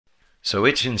So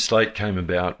Etched in Slate came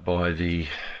about by the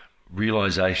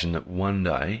realisation that one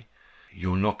day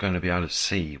you're not going to be able to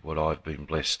see what I've been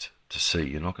blessed to see.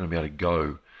 You're not going to be able to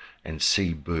go and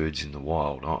see birds in the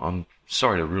wild. I'm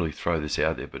sorry to really throw this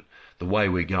out there, but the way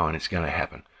we're going, it's going to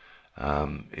happen.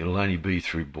 It'll only be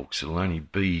through books. It'll only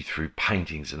be through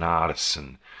paintings and artists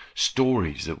and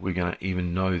stories that we're going to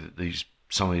even know that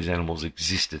some of these animals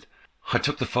existed. I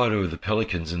took the photo of the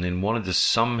pelicans and then wanted to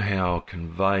somehow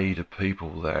convey to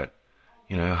people that,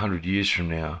 100 years from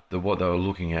now, that what they were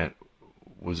looking at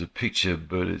was a picture,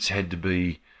 but it's had to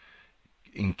be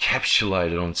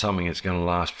encapsulated on something that's going to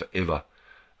last forever.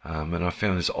 And I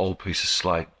found this old piece of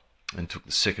slate and took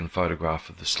the second photograph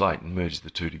of the slate and merged the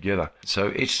two together.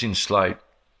 So Etched in Slate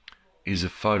is a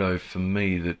photo for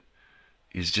me that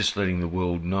is just letting the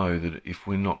world know that if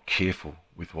we're not careful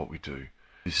with what we do,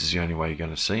 this is the only way you're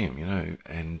going to see them,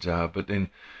 And but then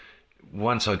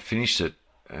once I'd finished it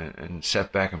and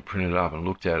sat back and printed it up and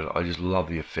looked at it, I just love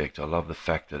the effect. I love the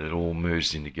fact that it all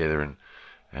merged in together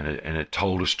and it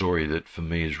told a story that for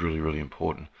me is really, really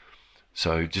important.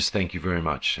 So just thank you very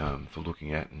much for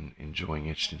looking at and enjoying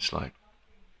Etched in Slate.